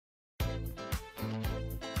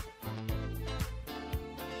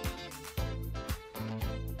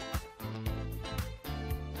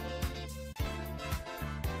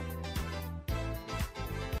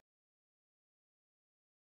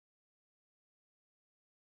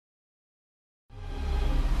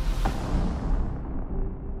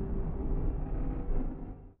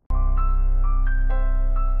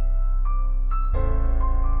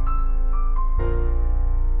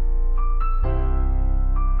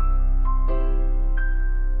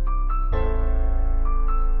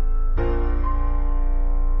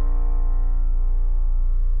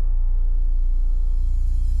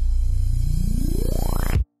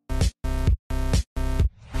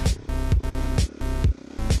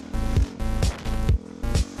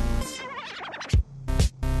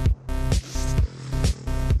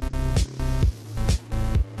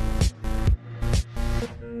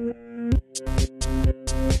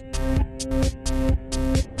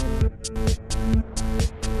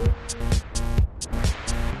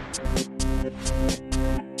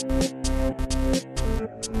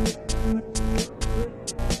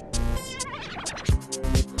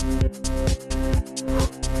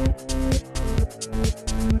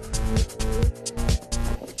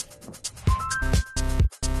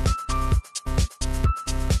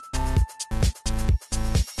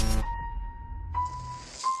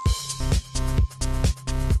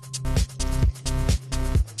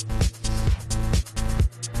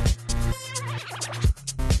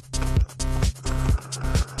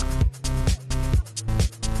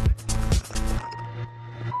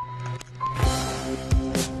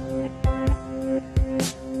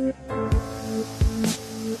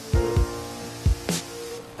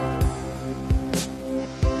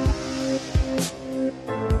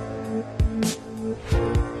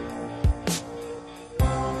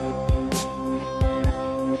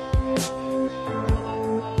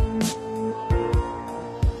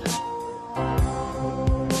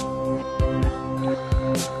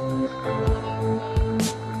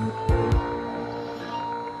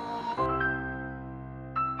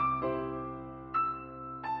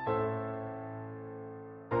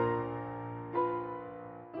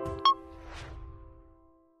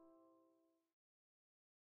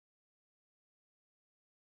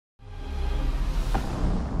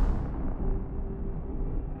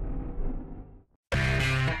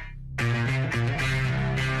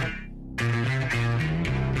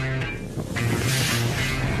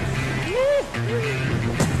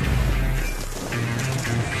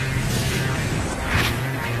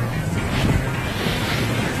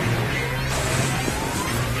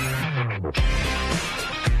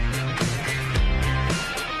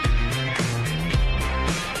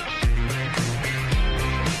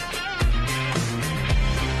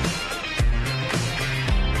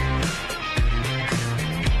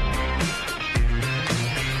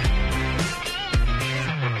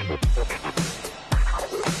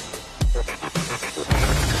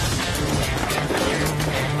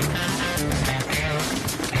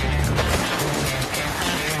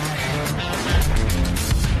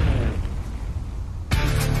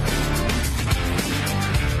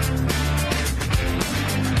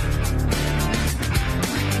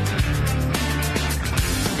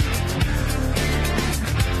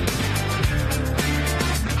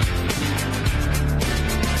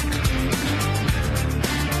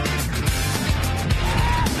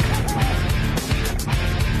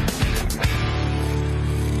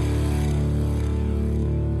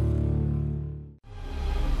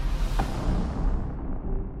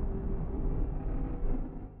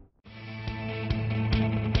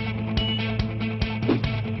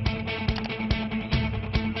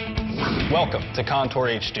Welcome to Contour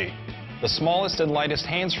HD, the smallest and lightest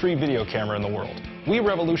hands-free video camera in the world. We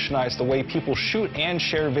revolutionized the way people shoot and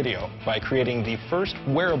share video by creating the first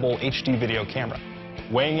wearable HD video camera.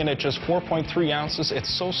 Weighing in at just 4.3 ounces,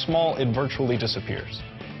 it's so small it virtually disappears.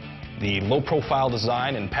 The low-profile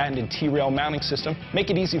design and patented T-rail mounting system make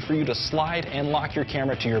it easy for you to slide and lock your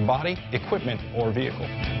camera to your body, equipment, or vehicle.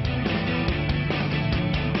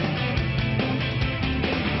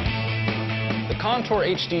 The Contour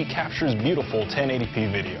HD captures beautiful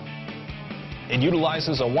 1080p video. It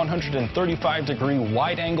utilizes a 135-degree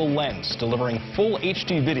wide-angle lens, delivering full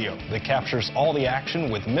HD video that captures all the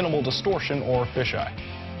action with minimal distortion or fisheye.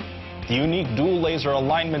 The unique dual laser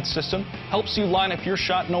alignment system helps you line up your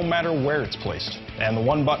shot no matter where it's placed, and the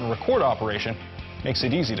one-button record operation makes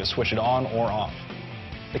it easy to switch it on or off.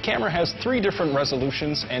 The camera has 3 different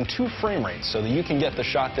resolutions and 2 frame rates so that you can get the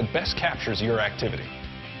shot that best captures your activity.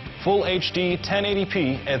 Full HD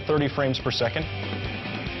 1080p at 30 frames per second,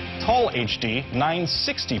 Tall HD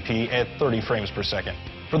 960p at 30 frames per second,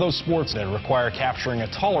 for those sports that require capturing a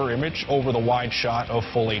taller image over the wide shot of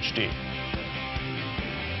Full HD.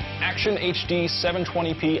 Action HD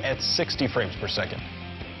 720p at 60 frames per second,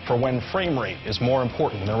 for when frame rate is more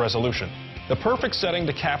important than resolution. The perfect setting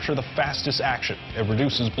to capture the fastest action. It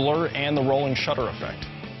reduces blur and the rolling shutter effect.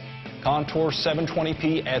 Contour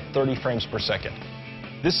 720p at 30 frames per second.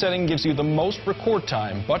 This setting gives you the most record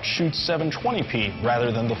time, but shoots 720p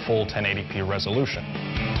rather than the full 1080p resolution.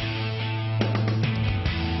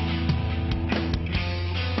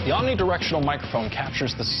 The omnidirectional microphone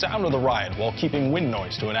captures the sound of the ride while keeping wind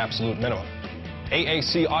noise to an absolute minimum.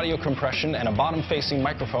 AAC audio compression and a bottom-facing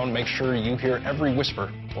microphone make sure you hear every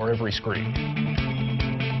whisper or every scream.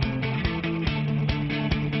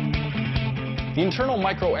 The internal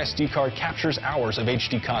micro SD card captures hours of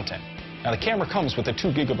HD content. Now, the camera comes with a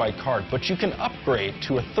 2GB card, but you can upgrade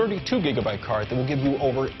to a 32GB card that will give you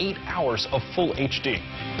over 8 hours of full HD.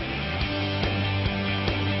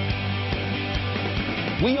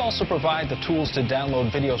 We also provide the tools to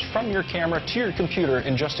download videos from your camera to your computer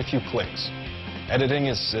in just a few clicks. Editing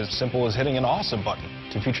is as simple as hitting an awesome button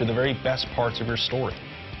to feature the very best parts of your story.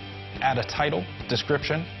 Add a title,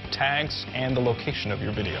 description, tags, and the location of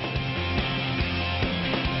your video.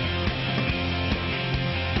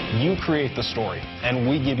 You create the story, and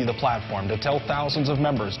we give you the platform to tell thousands of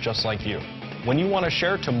members just like you. When you want to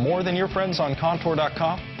share to more than your friends on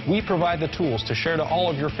Contour.com, we provide the tools to share to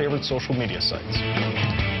all of your favorite social media sites.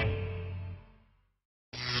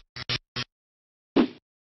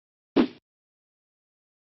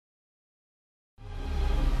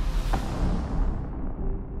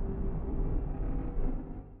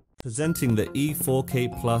 Presenting the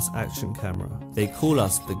E4K Plus action camera. They call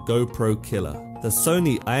us the GoPro Killer. The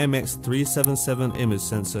Sony IMX377 image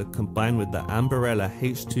sensor combined with the Ambarella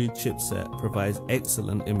H2 chipset provides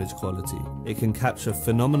excellent image quality. It can capture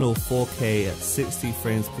phenomenal 4K at 60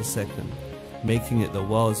 frames per second, making it the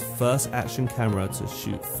world's first action camera to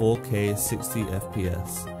shoot 4K 60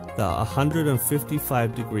 FPS. The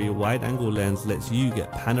 155-degree wide-angle lens lets you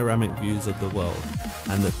get panoramic views of the world,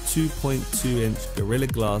 and the 2.2-inch Gorilla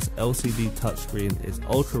Glass LCD touchscreen is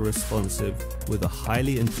ultra-responsive with a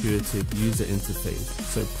highly intuitive user interface,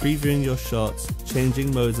 so previewing your shots,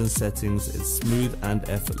 changing modes and settings is smooth and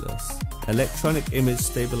effortless. Electronic image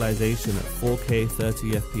stabilization at 4K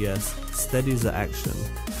 30 FPS steadies the action,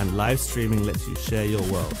 and live streaming lets you share your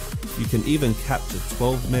world. You can even capture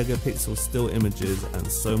 12-megapixel still images and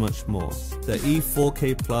so much more. The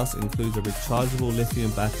E4K Plus includes a rechargeable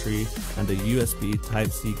lithium battery and a USB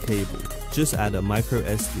Type-C cable. Just add a micro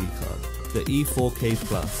SD card. The E4K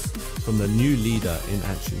Plus, from the new leader in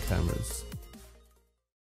action cameras.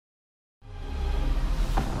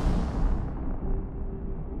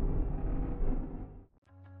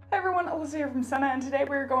 Alyssa here from Sena, and today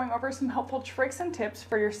we're going over some helpful tricks and tips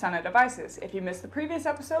for your Sena devices. If you missed the previous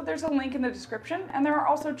episode, there's a link in the description, and there are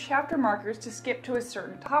also chapter markers to skip to a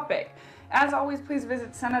certain topic. As always, please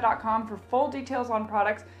visit Sena.com for full details on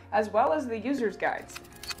products, as well as the user's guides.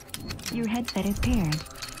 Your headset is paired.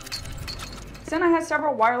 Sena has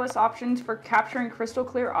several wireless options for capturing crystal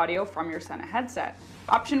clear audio from your Sena headset.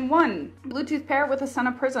 Option 1. Bluetooth pair with a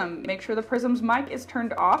Sena Prism. Make sure the Prism's mic is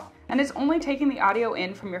turned off and is only taking the audio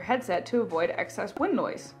in from your headset to avoid excess wind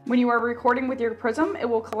noise. When you are recording with your Prism, it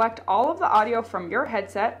will collect all of the audio from your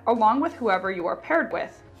headset along with whoever you are paired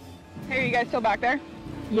with. Hey, are you guys still back there?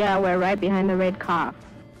 Yeah, we're right behind the red car.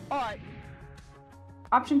 Alright.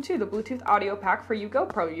 Option 2. The Bluetooth audio pack for you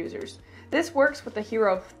GoPro users. This works with the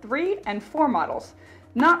Hero 3 and 4 models,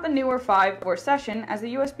 not the newer 5 or Session, as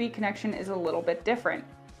the USB connection is a little bit different.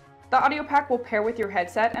 The audio pack will pair with your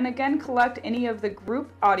headset and again collect any of the group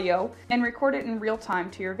audio and record it in real time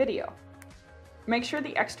to your video. Make sure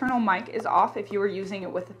the external mic is off if you are using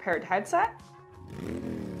it with a paired headset.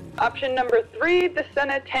 Option number 3, the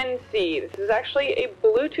Sena 10C. This is actually a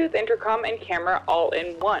Bluetooth intercom and camera all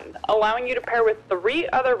in one, allowing you to pair with 3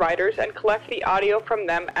 other riders and collect the audio from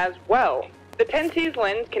them as well. The 10C's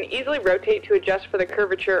lens can easily rotate to adjust for the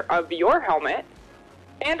curvature of your helmet,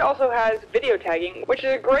 and also has video tagging, which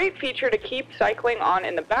is a great feature to keep cycling on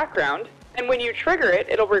in the background, and when you trigger it,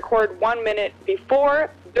 it'll record 1 minute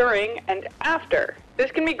before, during, and after.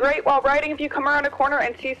 This can be great while riding if you come around a corner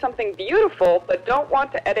and see something beautiful but don't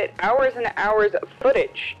want to edit hours and hours of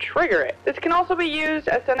footage. Trigger it. This can also be used,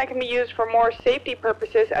 as Sena can be used for more safety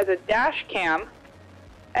purposes as a dash cam,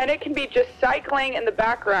 and it can be just cycling in the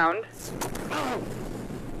background.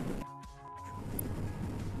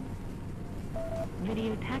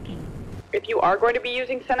 Video tagging. If you are going to be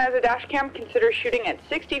using Sena as a dash cam, consider shooting at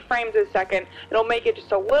 60 frames a second. It'll make it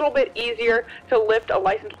just a little bit easier to lift a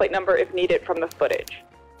license plate number if needed from the footage.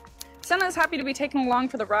 Sena is happy to be taken along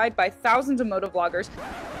for the ride by thousands of motovloggers.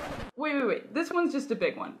 Wait, this one's just a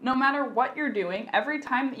big one. No matter what you're doing, every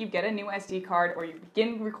time that you get a new SD card or you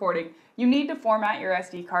begin recording, you need to format your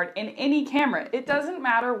SD card in any camera. It doesn't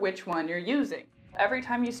matter which one you're using. Every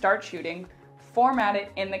time you start shooting, format it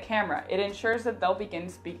in the camera. It ensures that they'll begin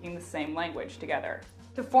speaking the same language together.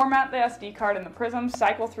 To format the SD card in the Prism,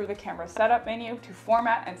 cycle through the camera setup menu to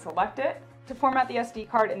format and select it. To format the SD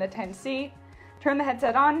card in the 10C, turn the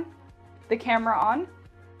headset on, the camera on,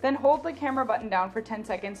 then hold the camera button down for 10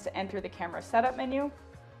 seconds to enter the camera setup menu.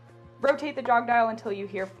 Rotate the jog dial until you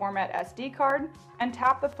hear Format SD card, and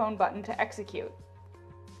tap the phone button to execute.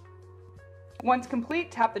 Once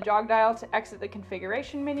complete, tap the jog dial to exit the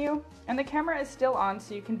configuration menu, and the camera is still on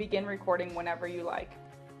so you can begin recording whenever you like.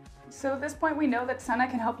 So at this point we know that Sena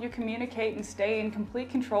can help you communicate and stay in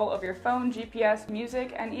complete control of your phone, GPS,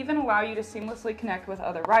 music, and even allow you to seamlessly connect with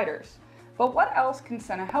other riders. But what else can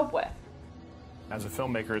Sena help with? As a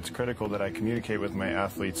filmmaker, it's critical that I communicate with my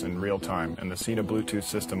athletes in real time, and the Sena Bluetooth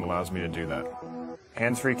system allows me to do that.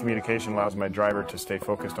 Hands-free communication allows my driver to stay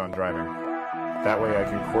focused on driving. That way I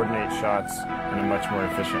can coordinate shots in a much more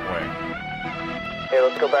efficient way. Hey,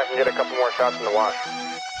 let's go back and get a couple more shots in the wash.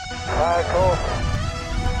 Cool.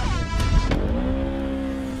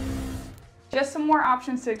 Just some more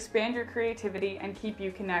options to expand your creativity and keep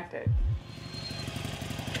you connected.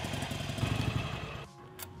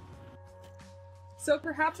 So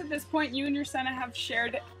perhaps at this point you and your Sena have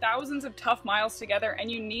shared thousands of tough miles together and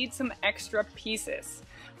you need some extra pieces.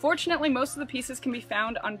 Fortunately, most of the pieces can be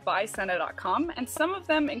found on buysena.com, and some of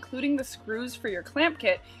them, including the screws for your clamp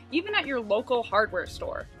kit, even at your local hardware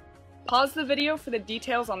store. Pause the video for the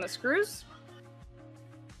details on the screws.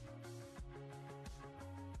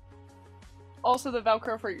 Also the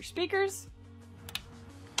Velcro for your speakers.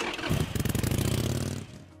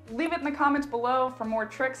 Leave it in the comments below for more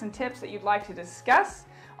tricks and tips that you'd like to discuss.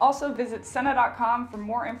 Also visit Sena.com for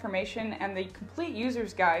more information and the complete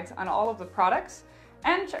user's guides on all of the products.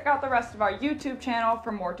 And check out the rest of our YouTube channel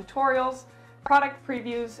for more tutorials, product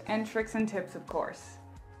previews, and tricks and tips, of course.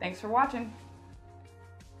 Thanks for watching.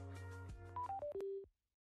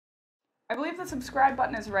 I believe the subscribe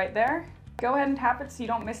button is right there. Go ahead and tap it so you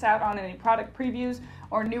don't miss out on any product previews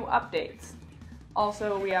or new updates.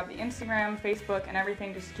 Also, we have the Instagram, Facebook, and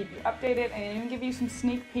everything just to keep you updated and even give you some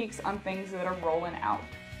sneak peeks on things that are rolling out.